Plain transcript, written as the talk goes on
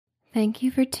Thank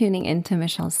you for tuning into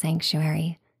Michelle's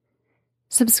Sanctuary.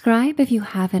 Subscribe if you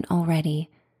haven't already,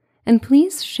 and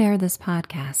please share this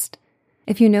podcast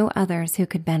if you know others who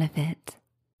could benefit.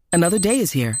 Another day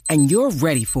is here, and you're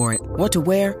ready for it. What to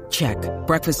wear? Check.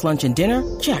 Breakfast, lunch, and dinner?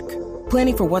 Check.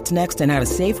 Planning for what's next and how to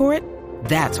save for it?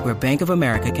 That's where Bank of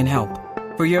America can help.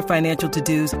 For your financial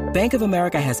to-dos, Bank of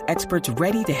America has experts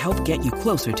ready to help get you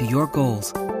closer to your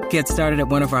goals. Get started at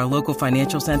one of our local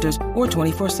financial centers or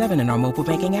 24/7 in our mobile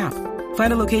banking app.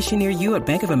 Find a location near you at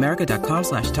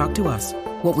bankofamerica.com/talktous.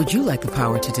 What would you like the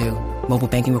power to do? Mobile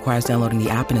banking requires downloading the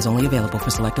app and is only available for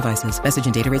select devices. Message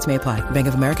and data rates may apply. Bank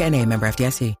of America N.A., member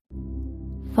FDIC.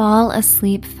 Fall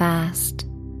asleep fast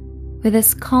with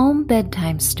this calm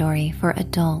bedtime story for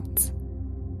adults.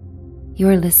 You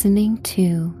are listening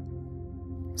to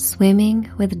Swimming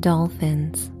with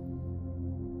Dolphins.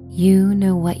 You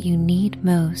know what you need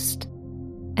most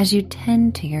as you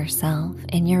tend to yourself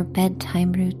in your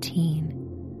bedtime routine.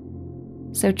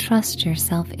 So trust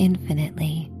yourself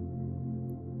infinitely.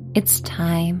 It's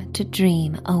time to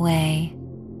dream away.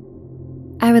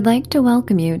 I would like to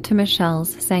welcome you to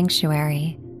Michelle's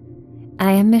Sanctuary.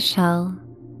 I am Michelle,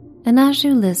 and as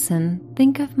you listen,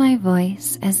 think of my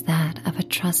voice as that of a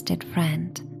trusted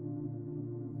friend.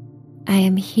 I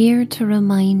am here to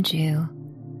remind you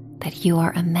that you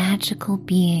are a magical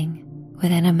being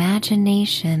with an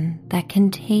imagination that can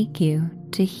take you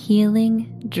to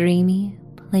healing, dreamy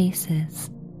places.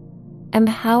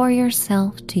 Empower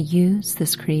yourself to use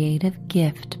this creative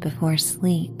gift before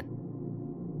sleep,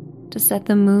 to set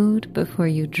the mood before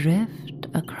you drift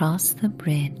across the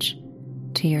bridge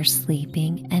to your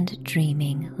sleeping and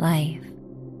dreaming life.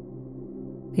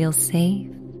 Feel safe,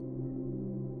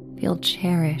 feel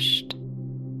cherished.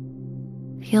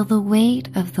 Feel the weight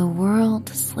of the world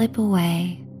slip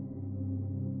away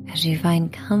as you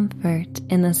find comfort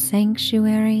in the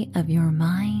sanctuary of your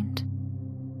mind,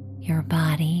 your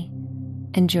body,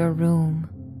 and your room.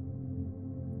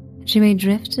 As you may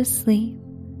drift to sleep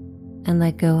and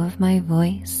let go of my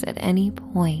voice at any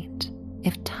point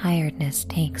if tiredness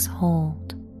takes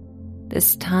hold.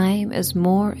 This time is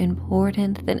more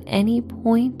important than any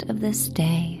point of this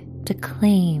day to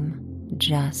claim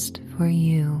just for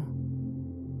you.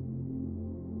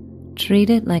 Treat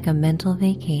it like a mental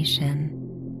vacation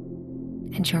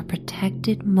and your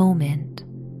protected moment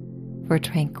for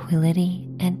tranquility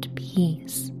and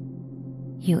peace.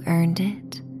 You earned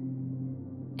it,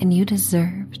 and you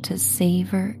deserve to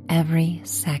savor every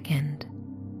second.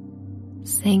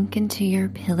 Sink into your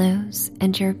pillows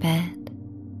and your bed.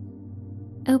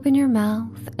 Open your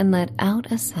mouth and let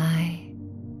out a sigh.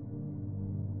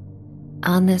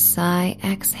 On this sigh,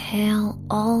 exhale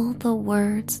all the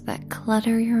words that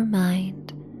clutter your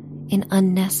mind in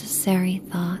unnecessary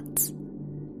thoughts.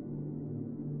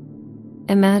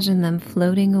 Imagine them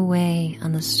floating away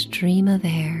on the stream of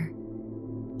air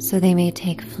so they may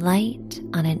take flight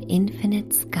on an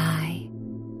infinite sky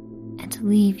and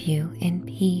leave you in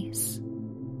peace.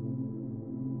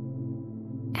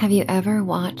 Have you ever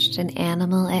watched an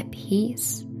animal at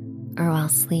peace or while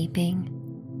sleeping?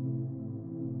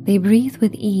 They breathe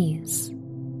with ease.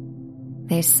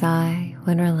 They sigh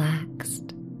when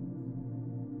relaxed.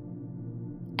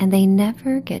 And they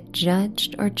never get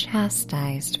judged or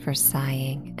chastised for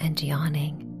sighing and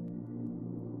yawning.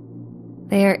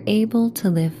 They are able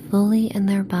to live fully in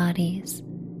their bodies,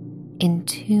 in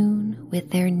tune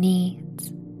with their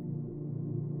needs.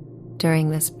 During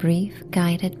this brief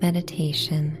guided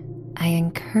meditation, I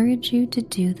encourage you to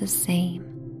do the same.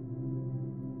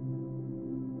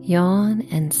 Yawn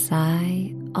and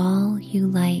sigh all you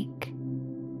like.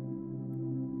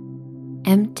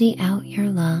 Empty out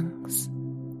your lungs.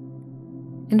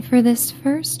 And for this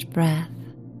first breath,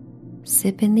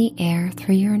 sip in the air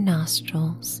through your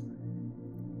nostrils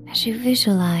as you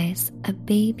visualize a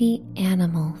baby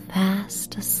animal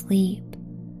fast asleep.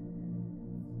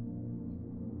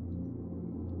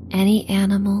 Any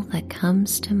animal that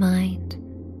comes to mind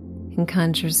and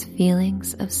conjures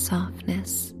feelings of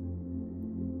softness.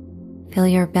 Fill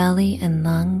your belly and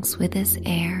lungs with this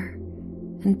air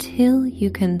until you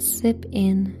can sip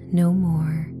in no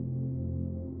more.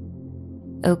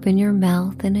 Open your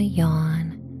mouth in a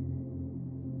yawn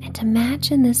and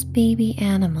imagine this baby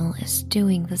animal is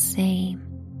doing the same.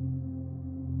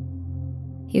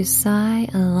 You sigh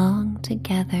along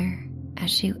together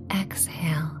as you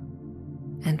exhale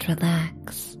and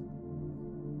relax.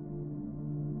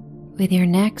 With your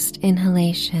next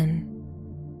inhalation,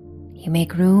 you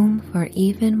make room for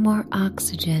even more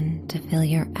oxygen to fill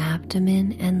your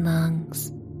abdomen and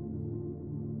lungs.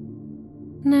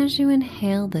 And as you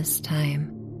inhale this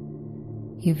time,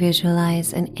 You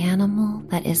visualize an animal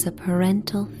that is a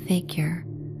parental figure,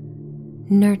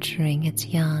 nurturing its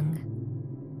young.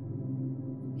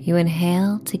 You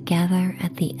inhale together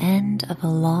at the end of a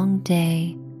long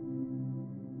day,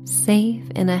 safe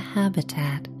in a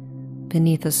habitat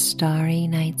beneath a starry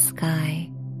night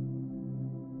sky.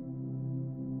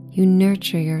 You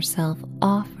nurture yourself,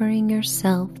 offering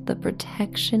yourself the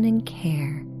protection and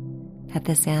care that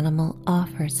this animal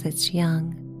offers its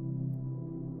young.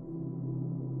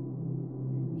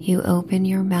 You open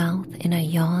your mouth in a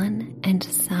yawn and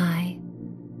sigh.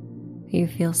 You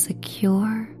feel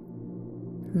secure,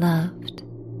 loved,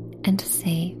 and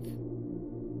safe.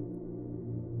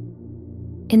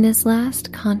 In this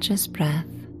last conscious breath,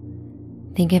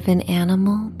 think of an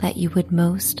animal that you would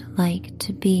most like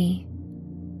to be.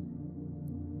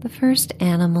 The first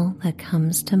animal that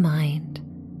comes to mind,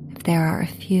 if there are a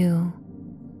few.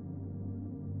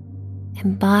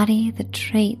 Embody the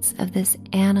traits of this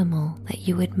animal that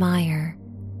you admire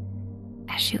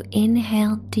as you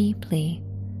inhale deeply,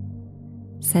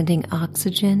 sending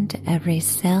oxygen to every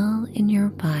cell in your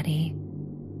body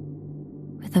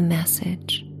with a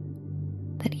message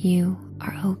that you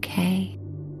are okay.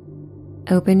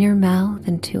 Open your mouth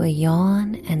into a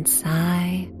yawn and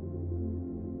sigh.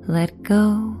 Let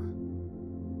go,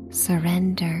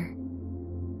 surrender,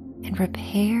 and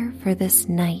prepare for this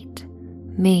night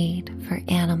made for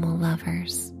animal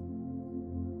lovers.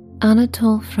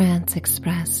 Anatole France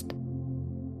expressed,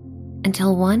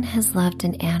 "Until one has loved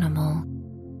an animal,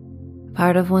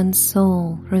 part of one's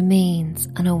soul remains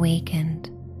unawakened."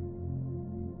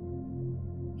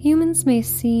 Humans may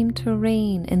seem to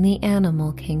reign in the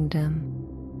animal kingdom,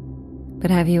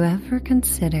 but have you ever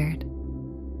considered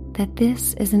that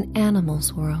this is an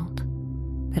animal's world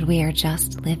that we are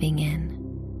just living in?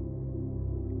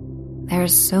 There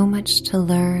is so much to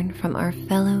learn from our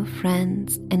fellow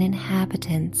friends and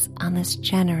inhabitants on this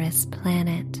generous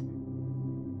planet.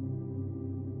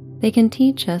 They can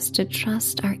teach us to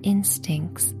trust our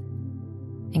instincts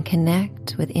and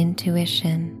connect with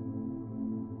intuition.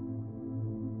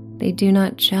 They do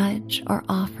not judge or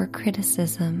offer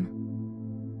criticism.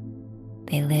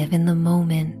 They live in the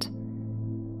moment,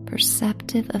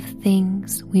 perceptive of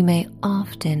things we may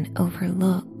often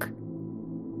overlook.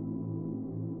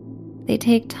 They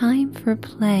take time for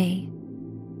play,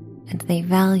 and they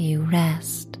value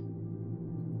rest.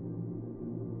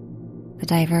 The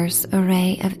diverse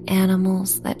array of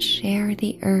animals that share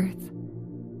the earth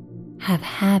have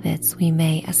habits we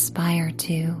may aspire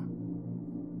to.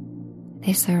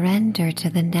 They surrender to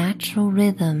the natural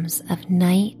rhythms of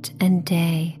night and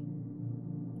day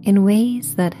in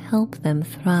ways that help them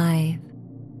thrive.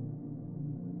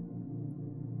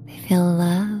 They feel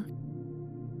love,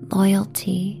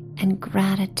 loyalty, and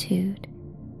gratitude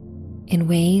in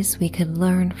ways we could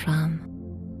learn from.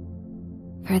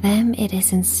 For them it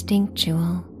is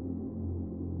instinctual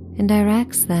and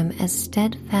directs them as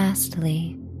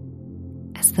steadfastly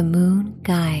as the moon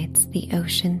guides the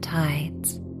ocean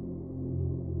tides.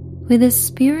 With a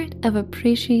spirit of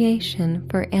appreciation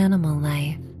for animal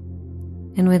life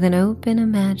and with an open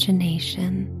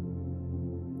imagination,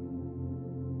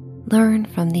 learn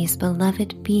from these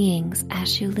beloved beings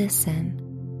as you listen,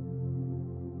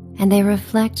 and they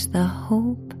reflect the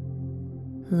hope,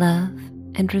 love,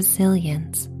 and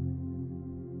resilience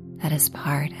that is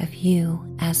part of you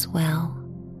as well.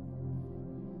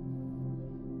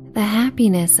 The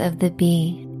happiness of the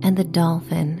bee and the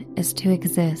dolphin is to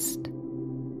exist.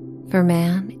 For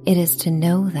man, it is to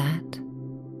know that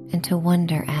and to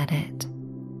wonder at it.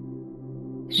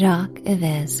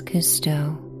 Jacques-Yves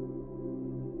Cousteau.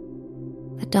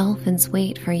 The dolphins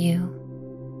wait for you,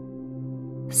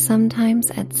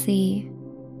 sometimes at sea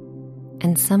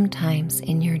and sometimes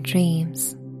in your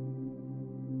dreams.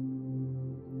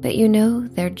 But you know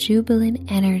their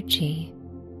jubilant energy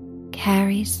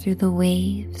carries through the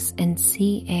waves and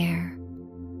sea air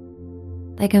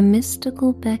like a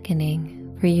mystical beckoning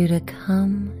for you to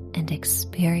come and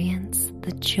experience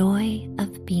the joy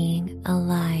of being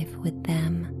alive with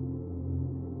them.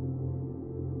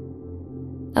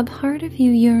 A part of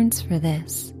you yearns for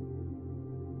this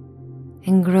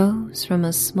and grows from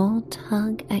a small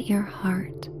tug at your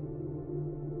heart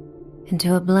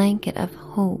into a blanket of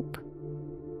hope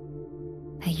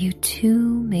that you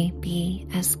too may be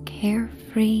as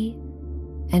carefree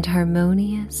and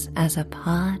harmonious as a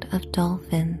pod of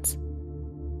dolphins.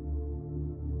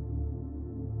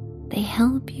 They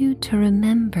help you to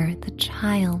remember the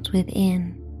child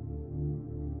within,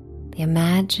 the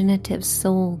imaginative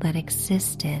soul that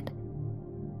existed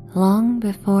long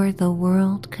before the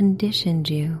world conditioned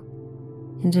you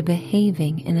into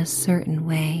behaving in a certain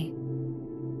way.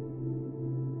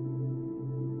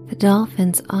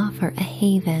 dolphins offer a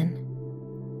haven,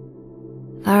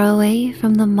 far away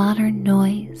from the modern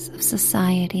noise of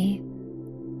society,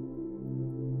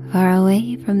 far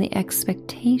away from the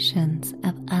expectations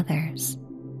of others,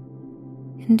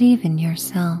 and even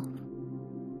yourself.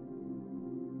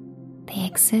 They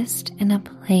exist in a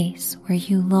place where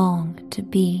you long to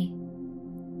be,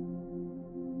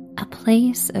 a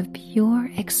place of pure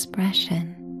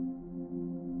expression,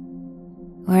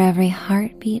 where every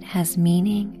heartbeat has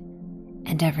meaning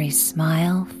and every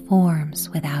smile forms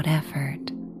without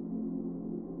effort.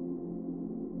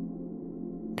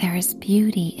 There is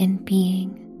beauty in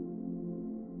being,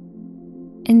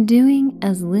 in doing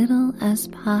as little as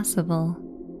possible,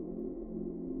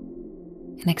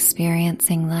 in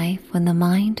experiencing life when the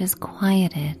mind is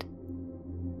quieted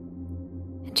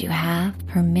and you have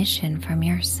permission from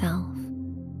yourself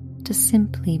to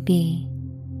simply be.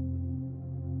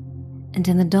 And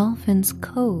in the Dolphin's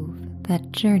Cove,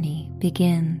 that journey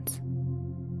begins.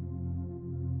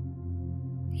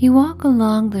 You walk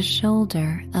along the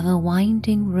shoulder of a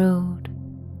winding road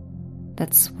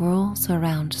that swirls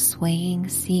around swaying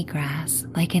seagrass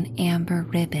like an amber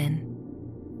ribbon.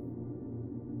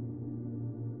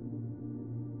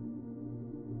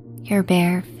 Your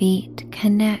bare feet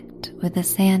connect with the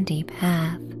sandy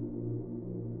path,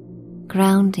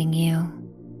 grounding you.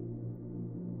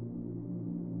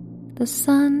 The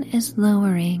sun is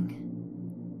lowering,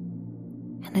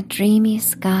 and the dreamy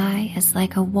sky is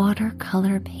like a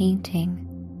watercolor painting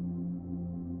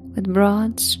with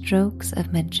broad strokes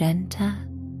of magenta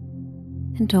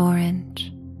and orange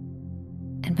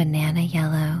and banana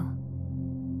yellow.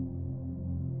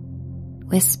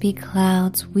 Wispy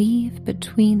clouds weave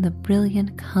between the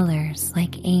brilliant colors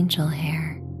like angel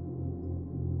hair.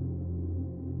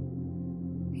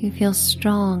 You feel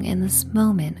strong in this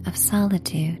moment of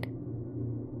solitude,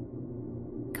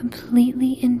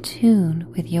 completely in tune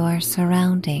with your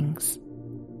surroundings.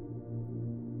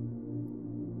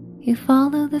 You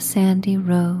follow the sandy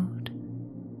road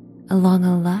along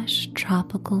a lush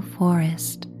tropical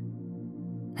forest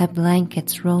that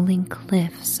blankets rolling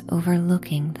cliffs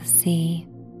overlooking the sea.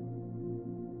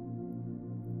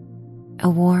 A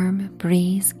warm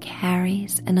breeze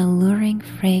carries an alluring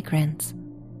fragrance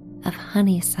of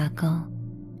honeysuckle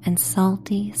and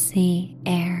salty sea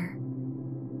air.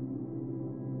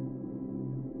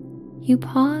 You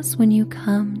pause when you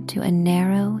come to a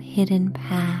narrow hidden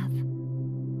path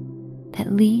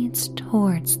that leads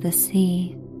towards the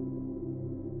sea.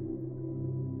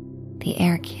 The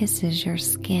air kisses your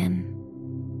skin,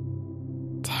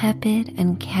 tepid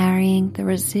and carrying the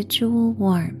residual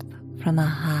warmth from a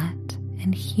hot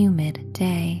and humid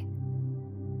day.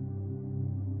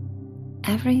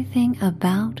 Everything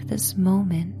about this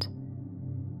moment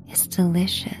is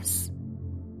delicious,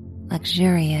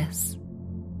 luxurious,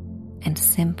 and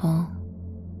simple.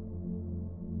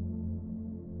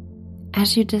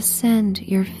 As you descend,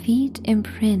 your feet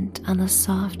imprint on the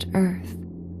soft earth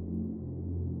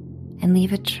and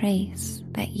leave a trace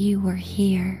that you were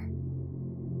here.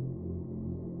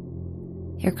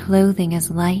 Your clothing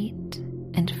is light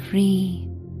and free,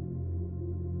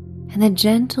 and the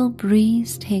gentle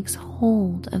breeze takes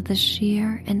hold of the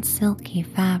sheer and silky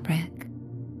fabric.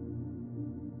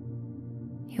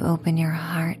 You open your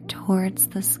heart towards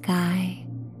the sky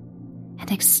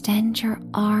and extend your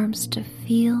arms to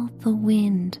feel the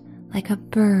wind like a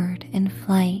bird in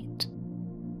flight.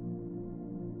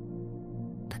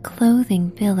 The clothing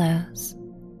billows,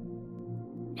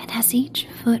 and as each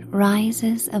foot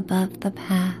rises above the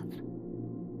path,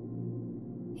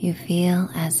 you feel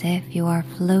as if you are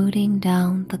floating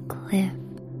down the cliff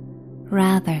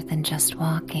rather than just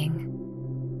walking.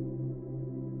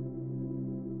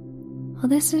 Well,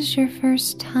 this is your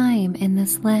first time in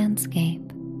this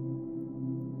landscape.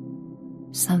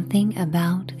 Something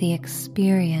about the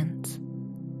experience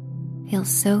feels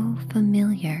so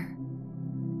familiar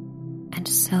and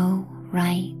so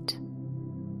right.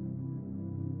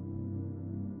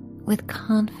 With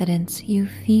confidence, you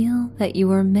feel that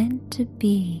you are meant to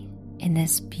be in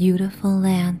this beautiful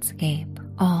landscape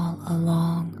all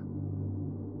along.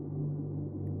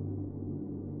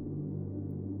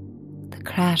 The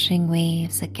crashing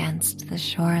waves against the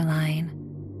shoreline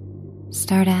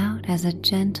start out as a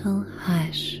gentle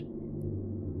hush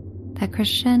that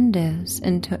crescendos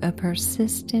into a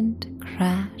persistent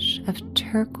crash of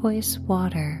turquoise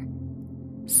water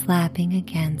slapping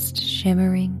against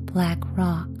shimmering black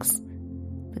rocks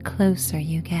the closer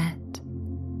you get.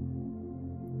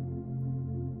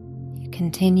 You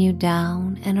continue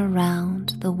down and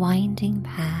around the winding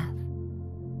path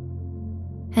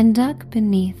and duck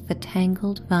beneath the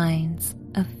tangled vines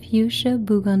of fuchsia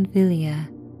bougainvillea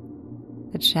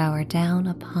that shower down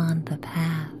upon the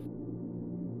path.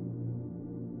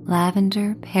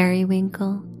 Lavender,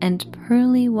 periwinkle, and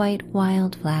pearly white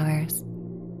wildflowers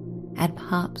add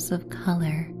pops of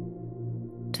color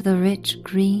to the rich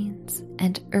greens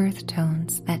and earth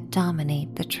tones that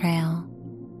dominate the trail.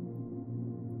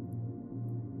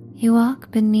 You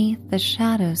walk beneath the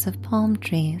shadows of palm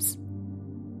trees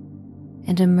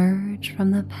and emerge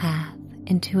from the path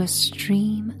into a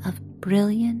stream of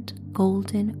brilliant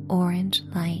golden orange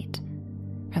light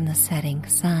from the setting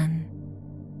sun.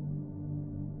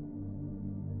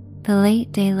 The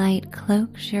late daylight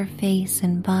cloaks your face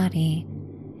and body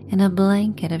in a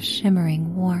blanket of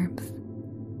shimmering warmth.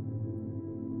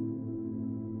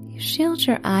 You shield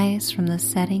your eyes from the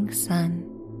setting sun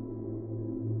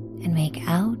and make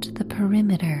out the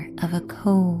perimeter of a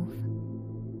cove.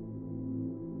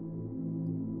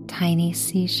 Tiny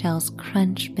seashells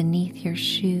crunch beneath your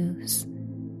shoes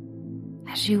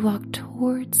as you walk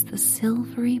towards the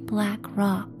silvery black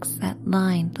rocks that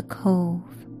line the cove.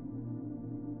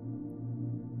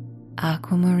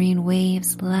 Aquamarine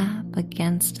waves lap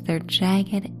against their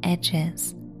jagged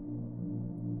edges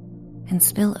and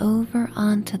spill over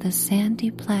onto the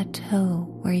sandy plateau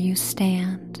where you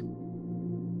stand.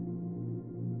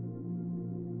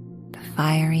 The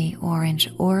fiery orange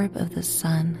orb of the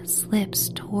sun slips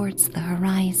towards the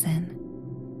horizon,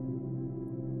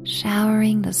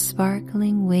 showering the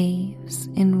sparkling waves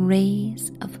in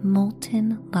rays of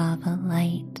molten lava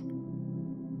light.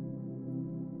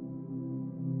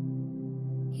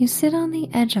 You sit on the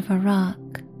edge of a rock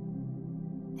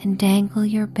and dangle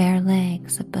your bare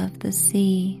legs above the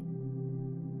sea.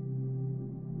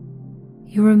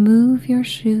 You remove your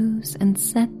shoes and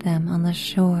set them on the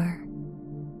shore,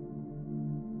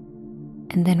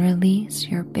 and then release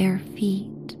your bare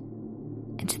feet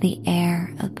into the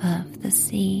air above the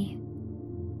sea.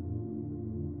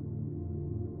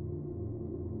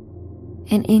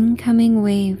 An incoming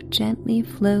wave gently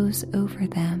flows over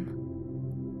them,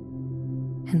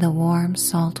 and the warm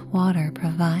salt water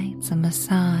provides a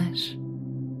massage.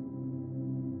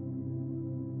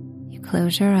 You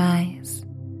close your eyes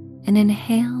and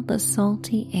inhale the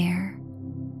salty air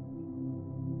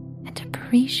and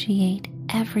appreciate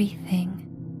everything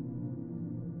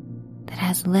that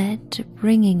has led to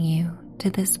bringing you to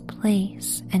this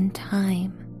place and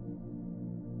time.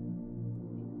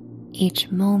 Each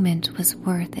moment was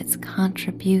worth its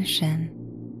contribution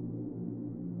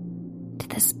to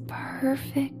this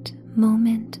perfect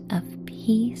moment of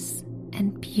peace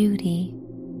and beauty.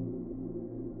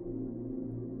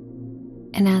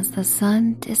 And as the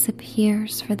sun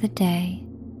disappears for the day,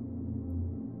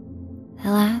 the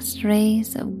last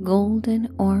rays of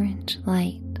golden orange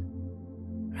light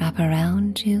wrap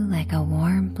around you like a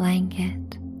warm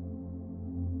blanket.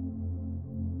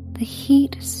 The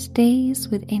heat stays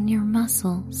within your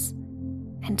muscles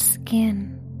and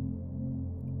skin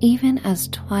even as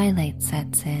twilight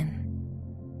sets in.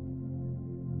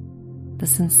 The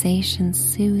sensation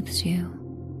soothes you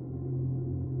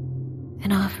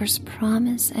and offers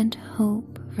promise and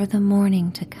hope for the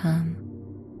morning to come,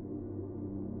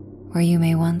 where you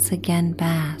may once again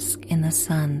bask in the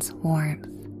sun's warmth.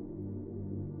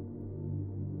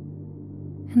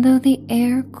 And though the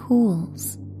air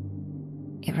cools,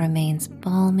 it remains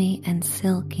balmy and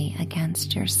silky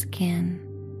against your skin.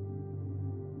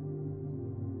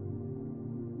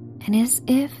 And as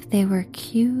if they were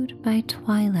cued by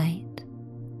twilight,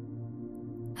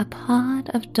 a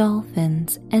pod of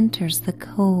dolphins enters the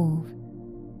cove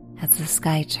as the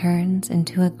sky turns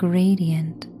into a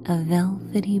gradient of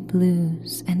velvety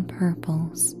blues and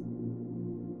purples.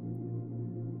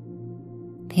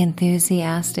 The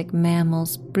enthusiastic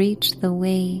mammals breach the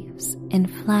waves in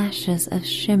flashes of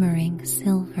shimmering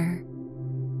silver,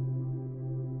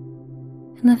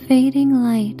 and the fading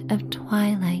light of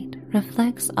twilight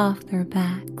reflects off their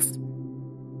backs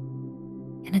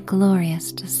in a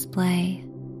glorious display.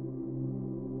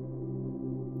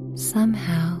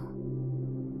 Somehow,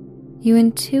 you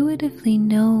intuitively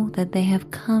know that they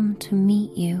have come to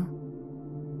meet you,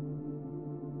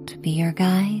 to be your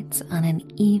guides on an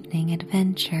evening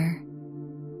adventure.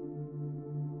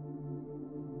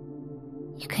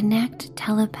 You connect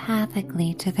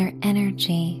telepathically to their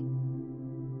energy.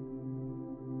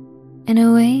 In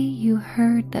a way, you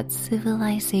heard that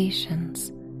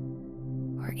civilizations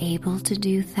were able to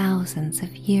do thousands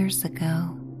of years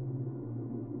ago.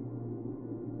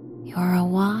 You are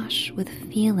awash with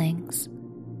feelings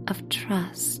of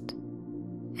trust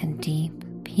and deep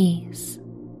peace.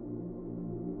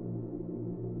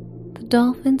 The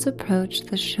dolphins approach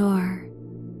the shore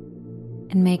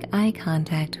and make eye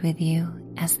contact with you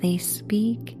as they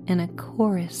speak in a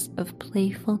chorus of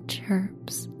playful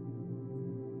chirps.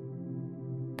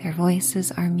 Their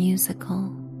voices are musical,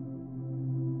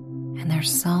 and their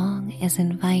song is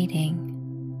inviting.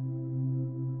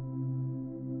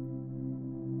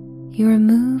 You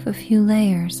remove a few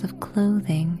layers of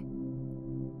clothing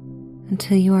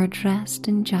until you are dressed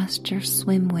in just your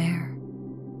swimwear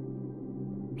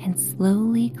and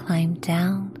slowly climb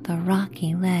down the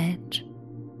rocky ledge.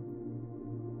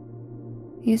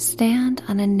 You stand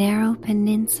on a narrow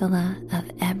peninsula of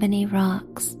ebony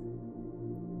rocks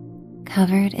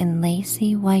covered in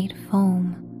lacy white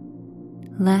foam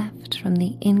left from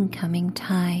the incoming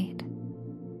tide.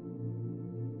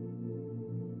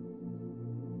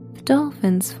 The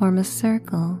dolphins form a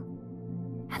circle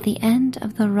at the end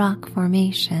of the rock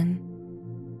formation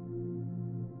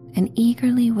and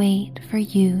eagerly wait for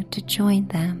you to join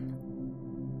them.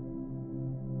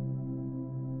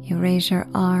 You raise your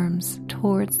arms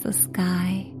towards the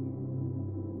sky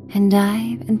and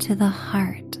dive into the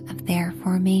heart of their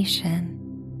formation.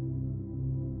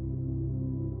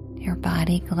 Your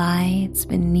body glides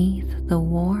beneath the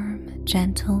warm,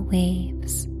 gentle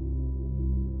waves.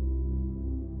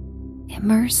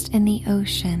 Immersed in the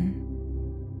ocean,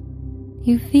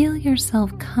 you feel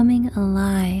yourself coming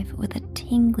alive with a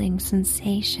tingling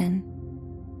sensation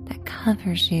that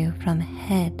covers you from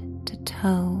head to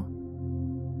toe.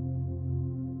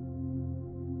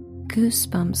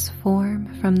 Goosebumps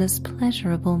form from this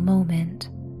pleasurable moment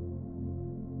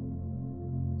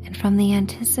and from the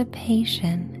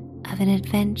anticipation of an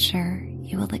adventure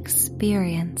you will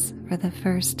experience for the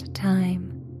first time.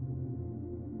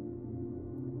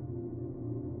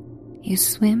 You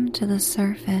swim to the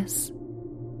surface,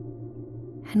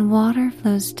 and water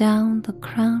flows down the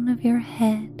crown of your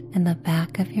head and the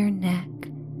back of your neck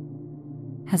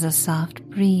as a soft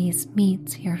breeze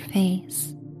meets your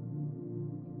face.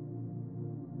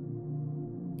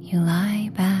 You lie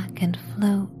back and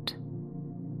float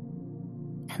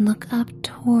and look up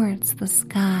towards the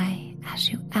sky as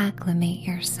you acclimate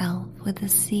yourself with the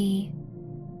sea.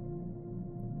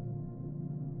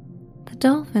 The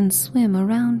dolphins swim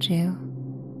around you.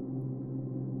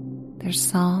 Their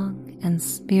song and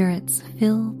spirits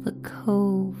fill the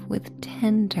cove with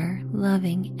tender,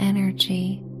 loving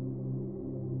energy.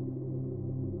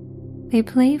 They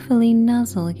playfully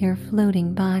nuzzle your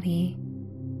floating body,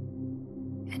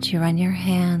 and you run your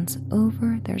hands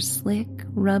over their slick,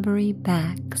 rubbery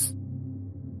backs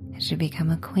as you become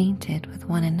acquainted with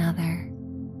one another.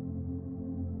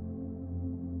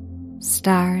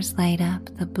 Stars light up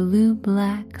the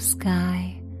blue-black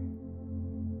sky,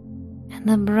 and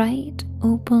the bright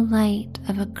opal light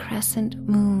of a crescent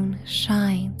moon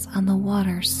shines on the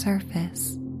water's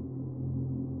surface.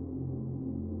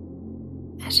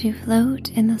 As you float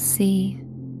in the sea,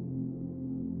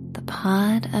 the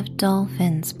pod of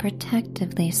dolphins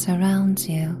protectively surrounds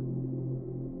you,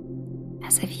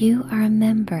 as if you are a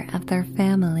member of their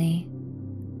family.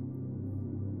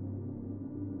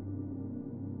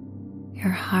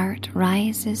 Your heart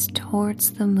rises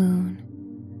towards the moon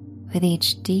with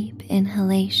each deep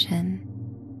inhalation,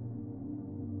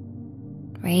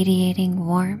 radiating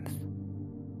warmth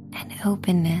and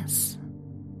openness.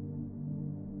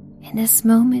 In this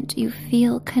moment, you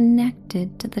feel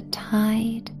connected to the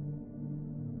tide,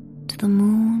 to the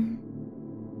moon,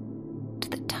 to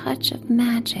the touch of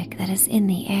magic that is in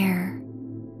the air.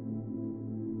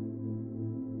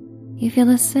 You feel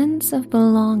a sense of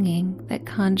belonging that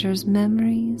conjures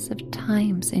memories of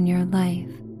times in your life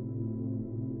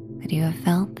that you have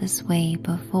felt this way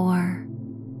before.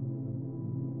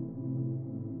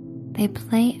 They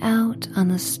play out on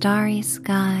the starry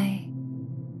sky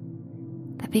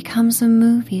that becomes a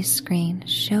movie screen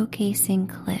showcasing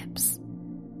clips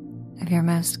of your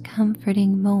most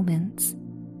comforting moments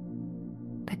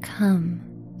that come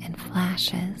in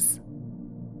flashes.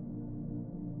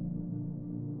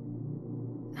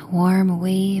 A warm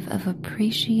wave of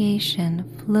appreciation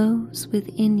flows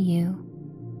within you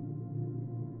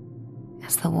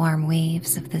as the warm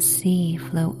waves of the sea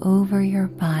flow over your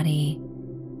body,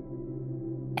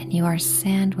 and you are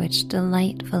sandwiched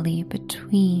delightfully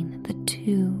between the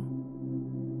two.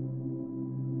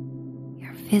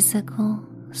 Your physical,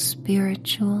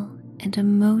 spiritual, and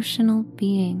emotional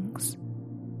beings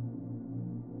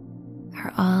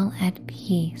are all at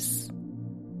peace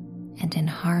and in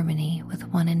harmony with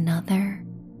one another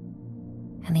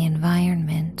and the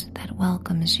environment that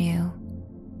welcomes you.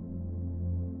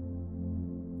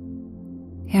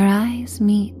 Your eyes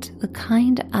meet the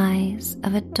kind eyes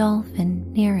of a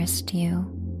dolphin nearest you.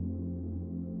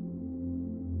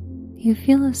 You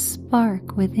feel a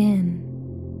spark within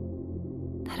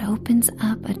that opens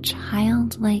up a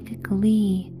childlike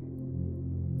glee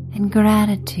and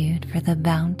gratitude for the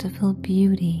bountiful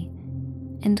beauty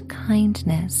and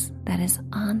kindness that is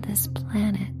on this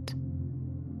planet.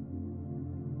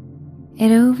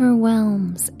 It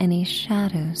overwhelms any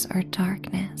shadows or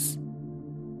darkness.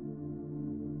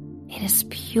 It is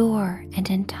pure and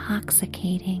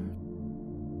intoxicating.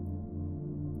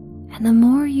 And the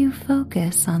more you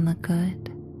focus on the good,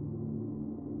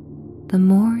 the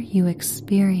more you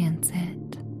experience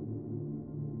it.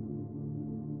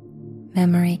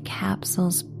 Memory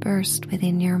capsules burst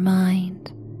within your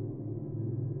mind,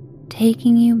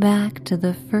 taking you back to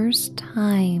the first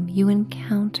time you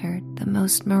encountered the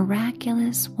most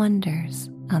miraculous wonders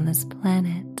on this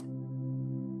planet.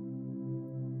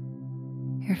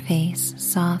 Your face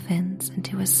softens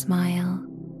into a smile,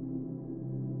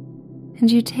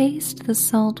 and you taste the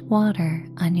salt water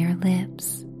on your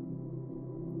lips.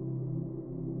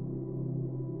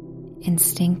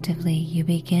 Instinctively, you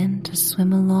begin to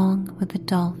swim along with the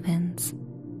dolphins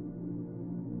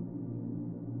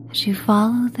as you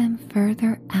follow them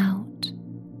further out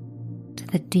to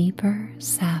the deeper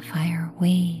sapphire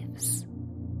waves.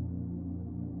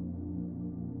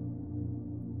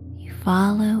 You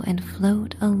follow and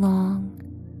float along,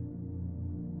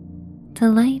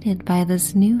 delighted by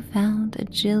this newfound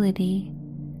agility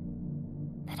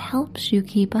that helps you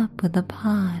keep up with the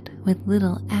pod with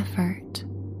little effort.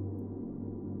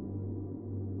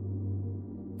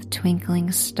 The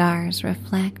twinkling stars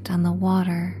reflect on the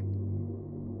water,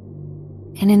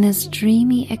 and in this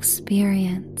dreamy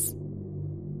experience,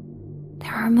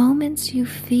 there are moments you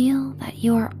feel that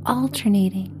you are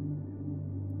alternating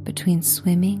between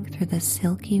swimming through the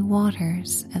silky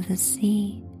waters of the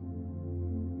sea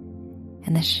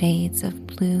and the shades of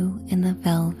blue in the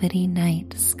velvety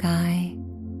night sky.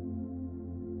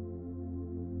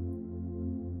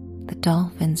 The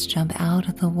dolphins jump out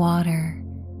of the water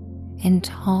in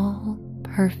tall,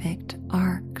 perfect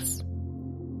arcs.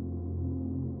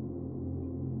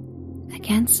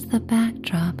 Against the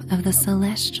backdrop of the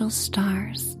celestial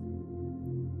stars,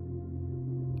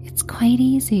 it's quite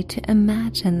easy to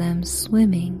imagine them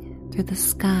swimming through the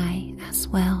sky as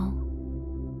well.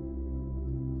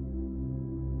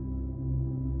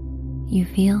 You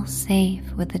feel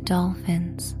safe with the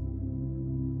dolphins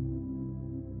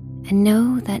and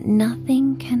know that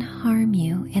nothing can harm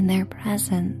you in their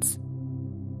presence.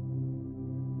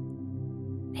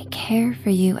 They care for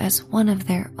you as one of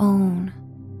their own,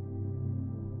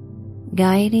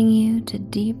 guiding you to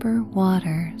deeper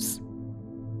waters,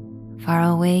 far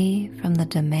away from the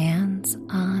demands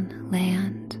on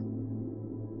land.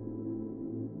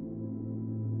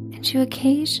 And you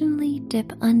occasionally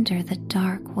dip under the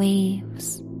dark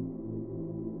waves,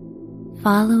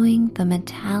 following the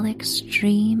metallic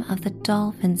stream of the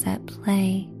dolphins at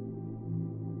play.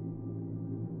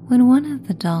 When one of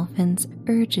the dolphins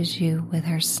urges you with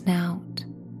her snout,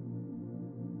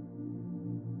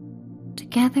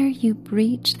 together you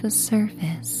breach the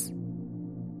surface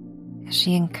as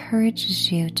she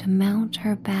encourages you to mount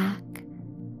her back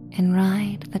and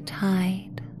ride the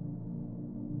tide.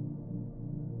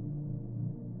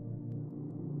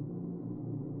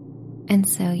 And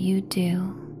so you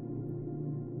do,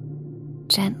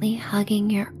 gently hugging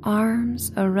your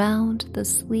arms around the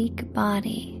sleek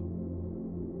body.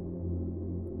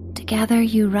 Together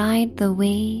you ride the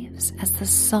waves as the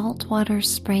saltwater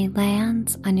spray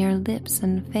lands on your lips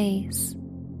and face.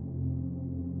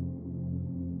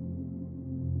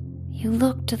 You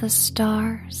look to the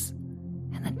stars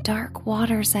and the dark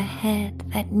waters ahead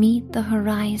that meet the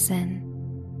horizon,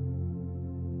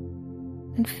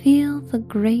 and feel the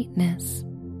greatness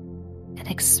and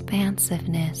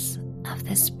expansiveness of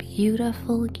this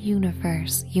beautiful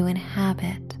universe you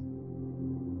inhabit.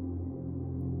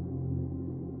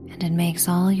 And it makes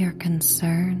all your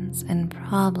concerns and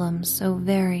problems so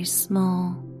very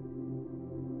small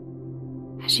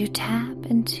as you tap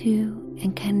into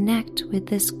and connect with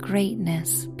this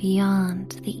greatness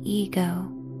beyond the ego.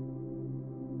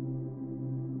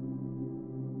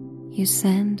 You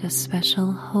send a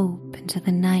special hope into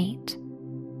the night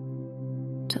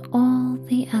to all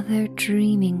the other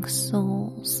dreaming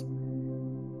souls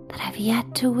that have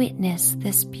yet to witness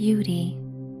this beauty.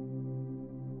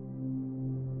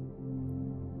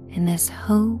 In this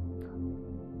hope,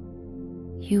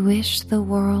 you wish the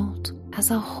world as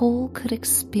a whole could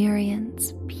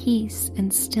experience peace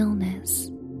and stillness,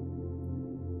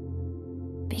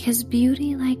 because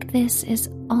beauty like this is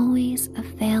always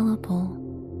available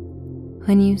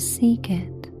when you seek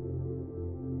it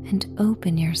and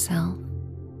open yourself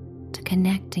to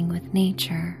connecting with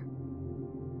nature.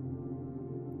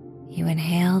 You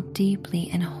inhale deeply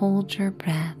and hold your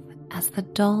breath as the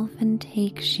dolphin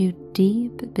takes you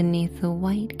deep beneath the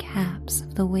white caps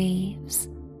of the waves.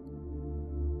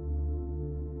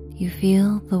 You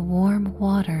feel the warm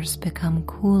waters become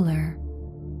cooler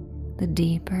the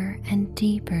deeper and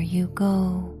deeper you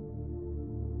go.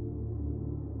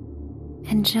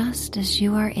 And just as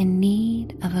you are in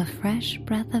need of a fresh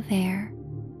breath of air,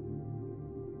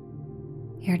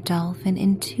 your dolphin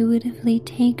intuitively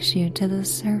takes you to the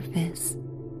surface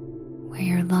where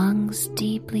your lungs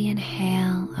deeply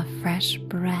inhale a fresh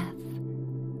breath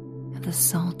of the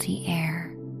salty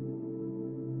air.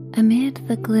 Amid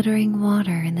the glittering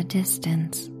water in the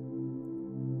distance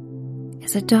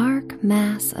is a dark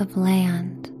mass of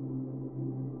land,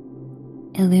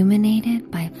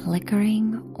 illuminated by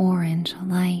flickering orange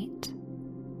light.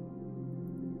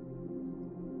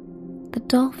 The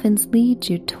dolphins lead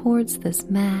you towards this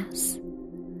mass,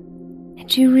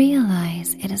 and you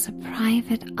realize it is a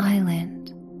private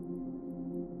island.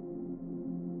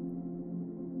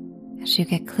 As you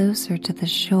get closer to the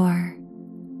shore,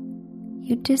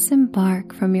 you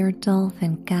disembark from your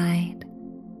dolphin guide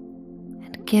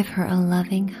and give her a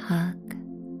loving hug.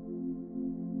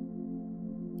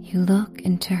 You look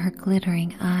into her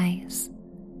glittering eyes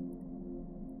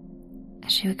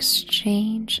as you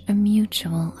exchange a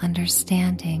mutual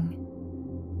understanding.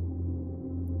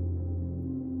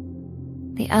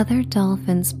 The other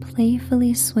dolphins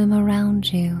playfully swim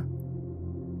around you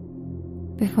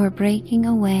before breaking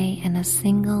away in a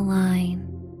single line.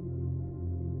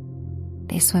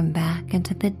 They swim back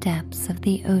into the depths of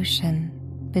the ocean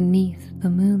beneath the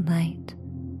moonlight.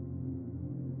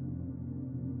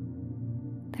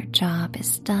 Their job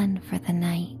is done for the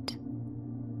night.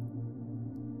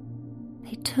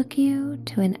 They took you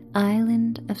to an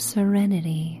island of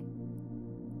serenity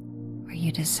where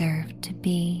you deserve to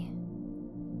be.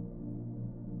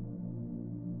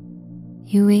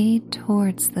 You wade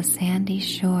towards the sandy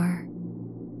shore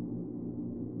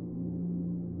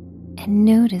and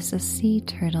notice a sea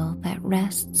turtle that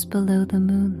rests below the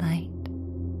moonlight.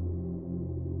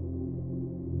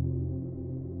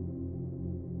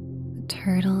 The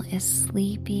turtle is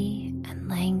sleepy and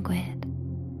languid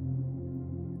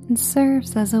and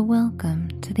serves as a welcome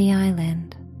to the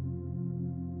island.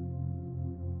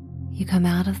 You come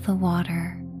out of the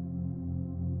water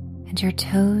and your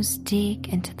toes dig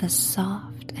into the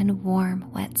soft and warm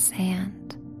wet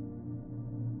sand.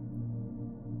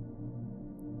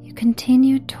 You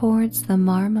continue towards the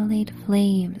marmalade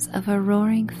flames of a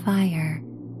roaring fire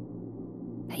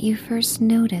that you first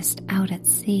noticed out at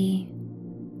sea.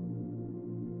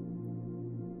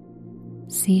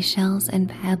 Seashells and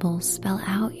pebbles spell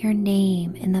out your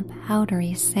name in the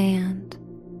powdery sand.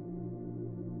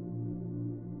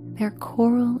 Their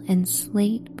coral and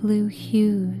slate blue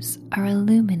hues are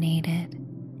illuminated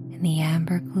in the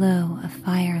amber glow of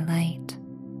firelight.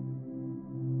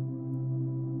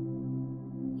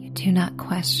 You do not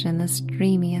question this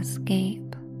dreamy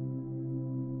escape,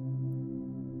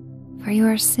 for you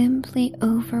are simply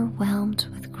overwhelmed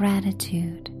with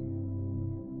gratitude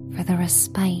for the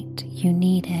respite you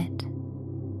needed.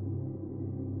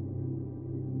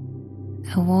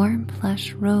 A warm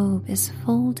plush robe is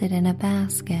folded in a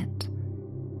basket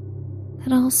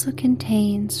that also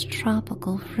contains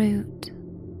tropical fruit.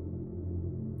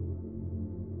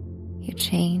 You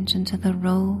change into the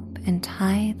robe and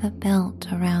tie the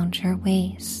belt around your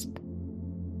waist.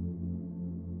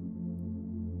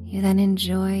 You then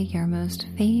enjoy your most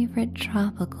favorite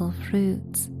tropical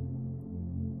fruits,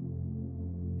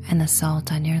 and the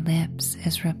salt on your lips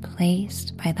is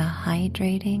replaced by the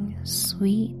hydrating,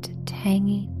 sweet,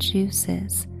 tangy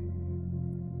juices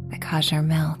that cause your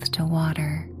mouth to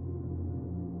water.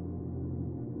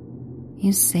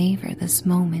 You savor this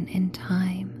moment in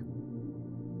time,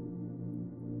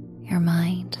 your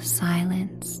mind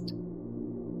silenced,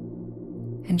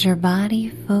 and your body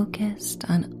focused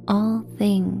on all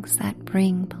things that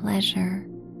bring pleasure.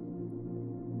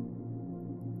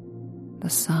 The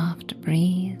soft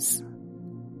breeze,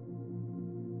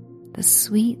 the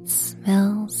sweet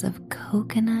smells of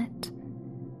coconut,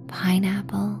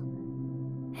 pineapple,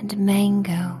 and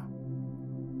mango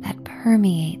that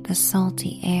permeate the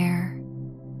salty air,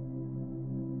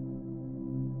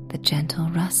 the gentle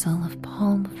rustle of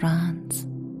palm fronds,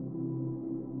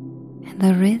 and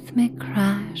the rhythmic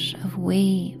crash of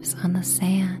waves on the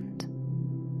sand.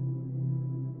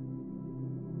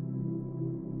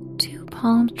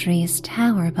 Palm trees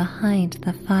tower behind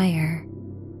the fire,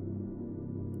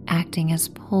 acting as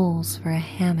poles for a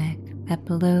hammock that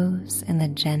blows in the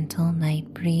gentle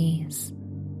night breeze.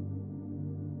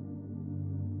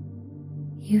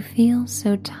 You feel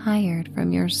so tired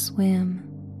from your swim,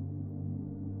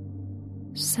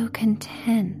 so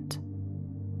content,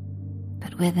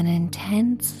 but with an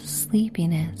intense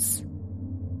sleepiness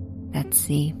that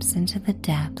seeps into the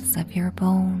depths of your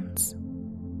bones.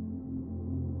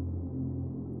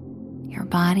 Your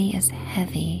body is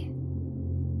heavy,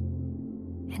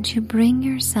 and you bring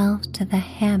yourself to the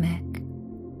hammock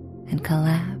and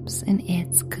collapse in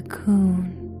its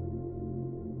cocoon.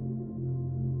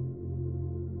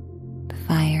 The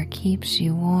fire keeps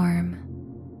you warm,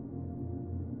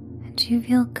 and you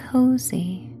feel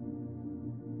cozy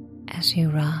as you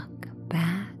rock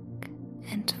back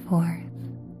and forth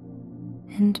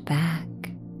and back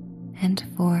and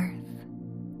forth.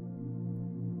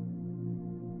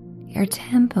 Your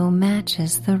tempo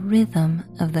matches the rhythm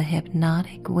of the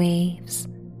hypnotic waves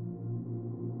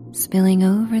spilling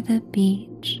over the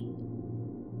beach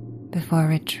before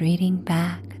retreating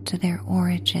back to their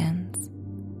origins.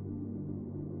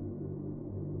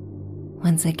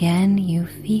 Once again, you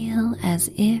feel as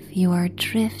if you are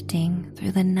drifting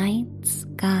through the night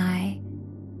sky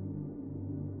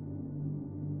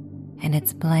and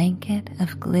its blanket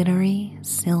of glittery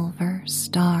silver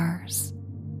stars.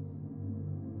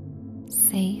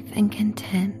 Safe and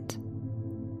content,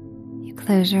 you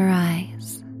close your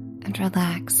eyes and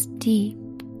relax deep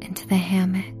into the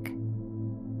hammock.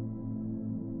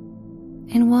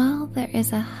 And while there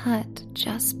is a hut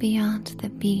just beyond the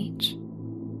beach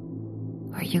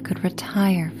where you could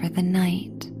retire for the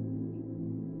night,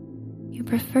 you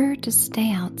prefer to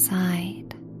stay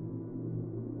outside.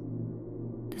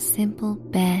 The simple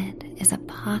bed is a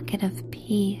pocket of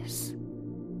peace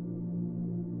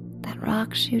that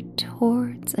rocks you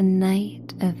towards a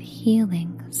night of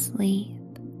healing sleep.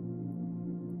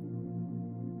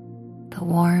 The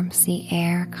warm sea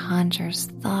air conjures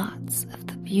thoughts of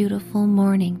the beautiful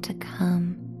morning to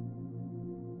come,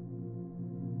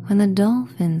 when the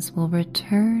dolphins will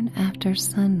return after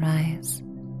sunrise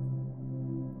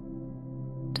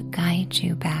to guide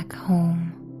you back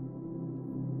home.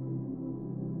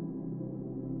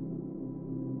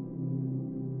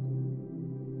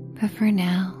 But for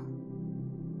now,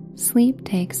 sleep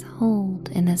takes hold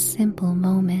in a simple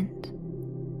moment,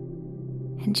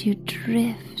 and you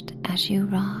drift as you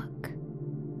rock,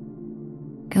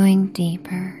 going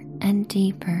deeper and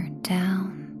deeper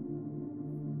down.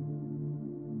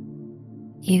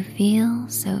 You feel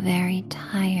so very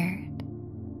tired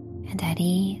and at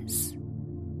ease.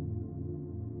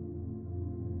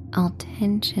 All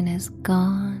tension is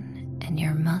gone, and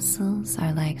your muscles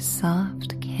are like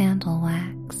soft candle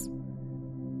wax.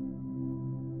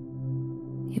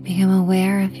 You become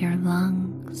aware of your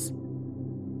lungs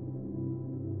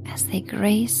as they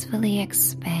gracefully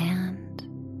expand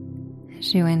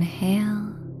as you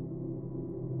inhale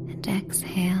and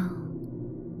exhale.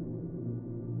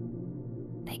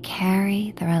 They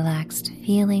carry the relaxed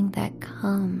feeling that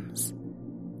comes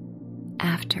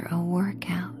after a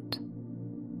workout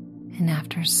and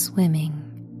after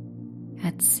swimming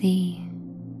at sea.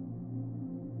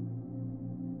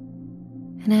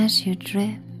 And as you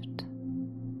drift,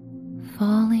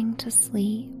 falling to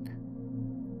sleep,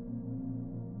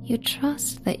 you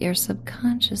trust that your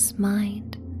subconscious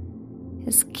mind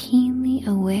is keenly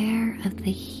aware of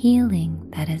the healing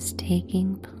that is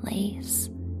taking place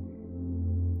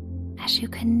as you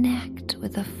connect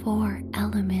with the four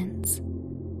elements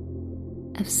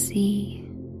of sea,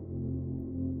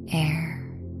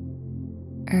 air,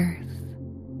 earth,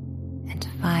 and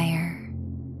fire.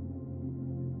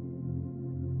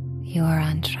 You are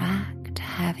on track to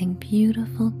having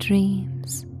beautiful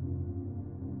dreams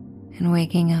and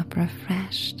waking up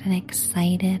refreshed and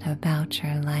excited about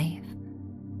your life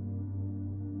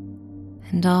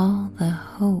and all the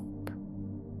hope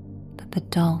that the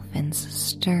dolphins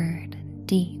stirred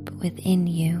deep within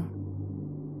you.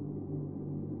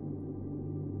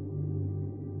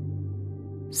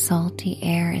 Salty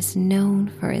air is known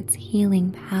for its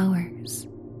healing powers.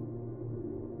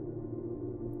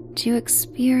 Do you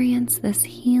experience this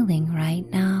healing right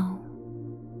now?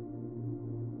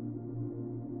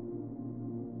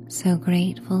 So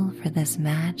grateful for this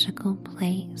magical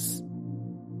place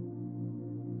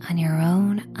on your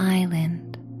own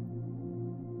island,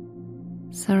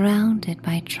 surrounded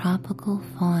by tropical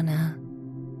fauna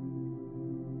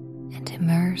and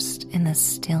immersed in the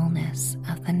stillness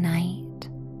of the night.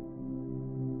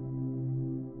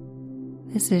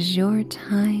 This is your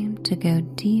time to go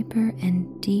deeper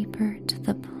and deeper to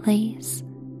the place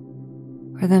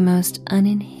where the most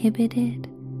uninhibited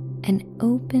and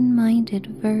open-minded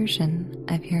version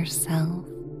of yourself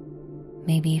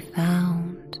may be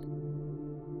found.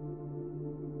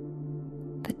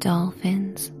 The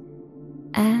dolphins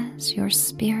as your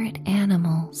spirit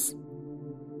animals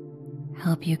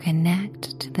help you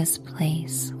connect to this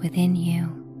place within you.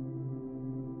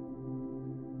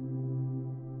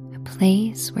 A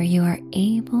place where you are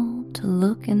able to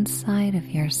look inside of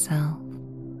yourself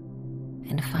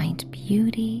and find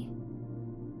beauty,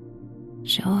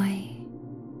 joy,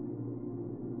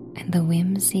 and the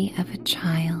whimsy of a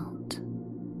child.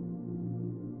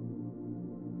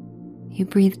 You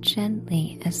breathe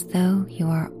gently as though you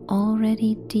are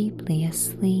already deeply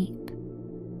asleep,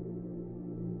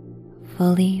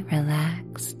 fully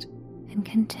relaxed and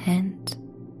content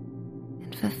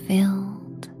and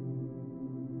fulfilled.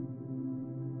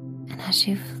 And as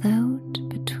you float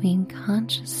between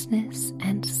consciousness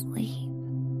and sleep,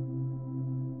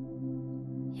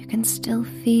 you can still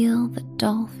feel the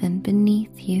dolphin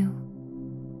beneath you,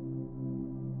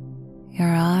 your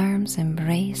arms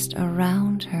embraced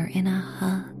around her in a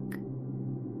hug.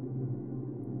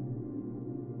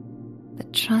 The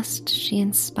trust she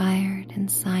inspired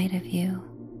inside of you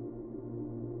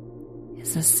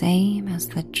is the same as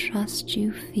the trust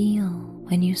you feel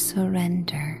when you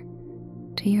surrender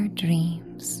to your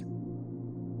dreams.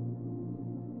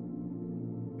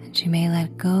 And you may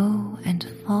let go and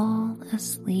fall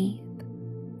asleep,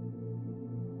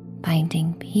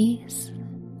 finding peace,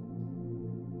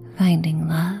 finding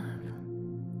love,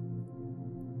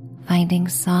 finding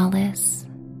solace,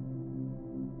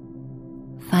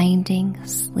 finding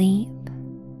sleep.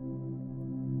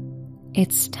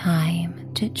 It's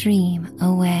time to dream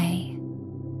away.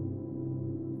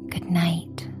 Good night.